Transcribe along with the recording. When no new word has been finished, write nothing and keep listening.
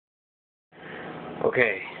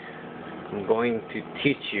Okay, I'm going to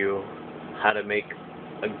teach you how to make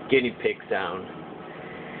a guinea pig sound.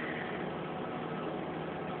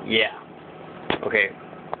 Yeah. Okay.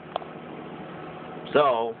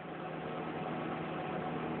 So,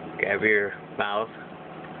 grab your mouth,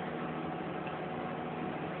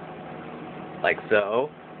 like so,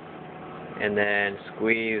 and then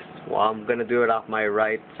squeeze. Well, I'm gonna do it off my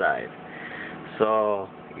right side. So,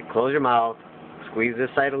 you close your mouth, squeeze this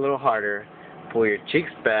side a little harder, pull your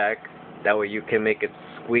cheeks back, that way you can make it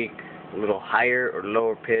squeak a little higher or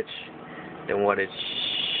lower pitch than what it's,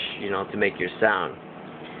 to make your sound.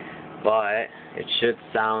 But it should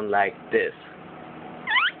sound like this.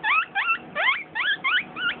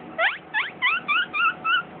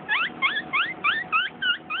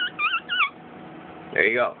 There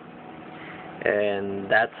you go. And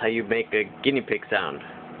that's how you make a guinea pig sound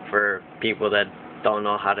for people that don't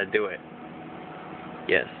know how to do it.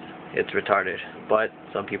 Yes, it's retarded, but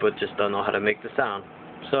some people just don't know how to make the sound.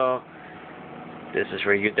 So, this is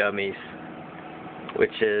for you dummies,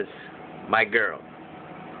 which is my girl.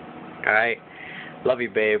 Alright? Love you,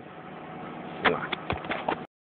 babe. Mwah.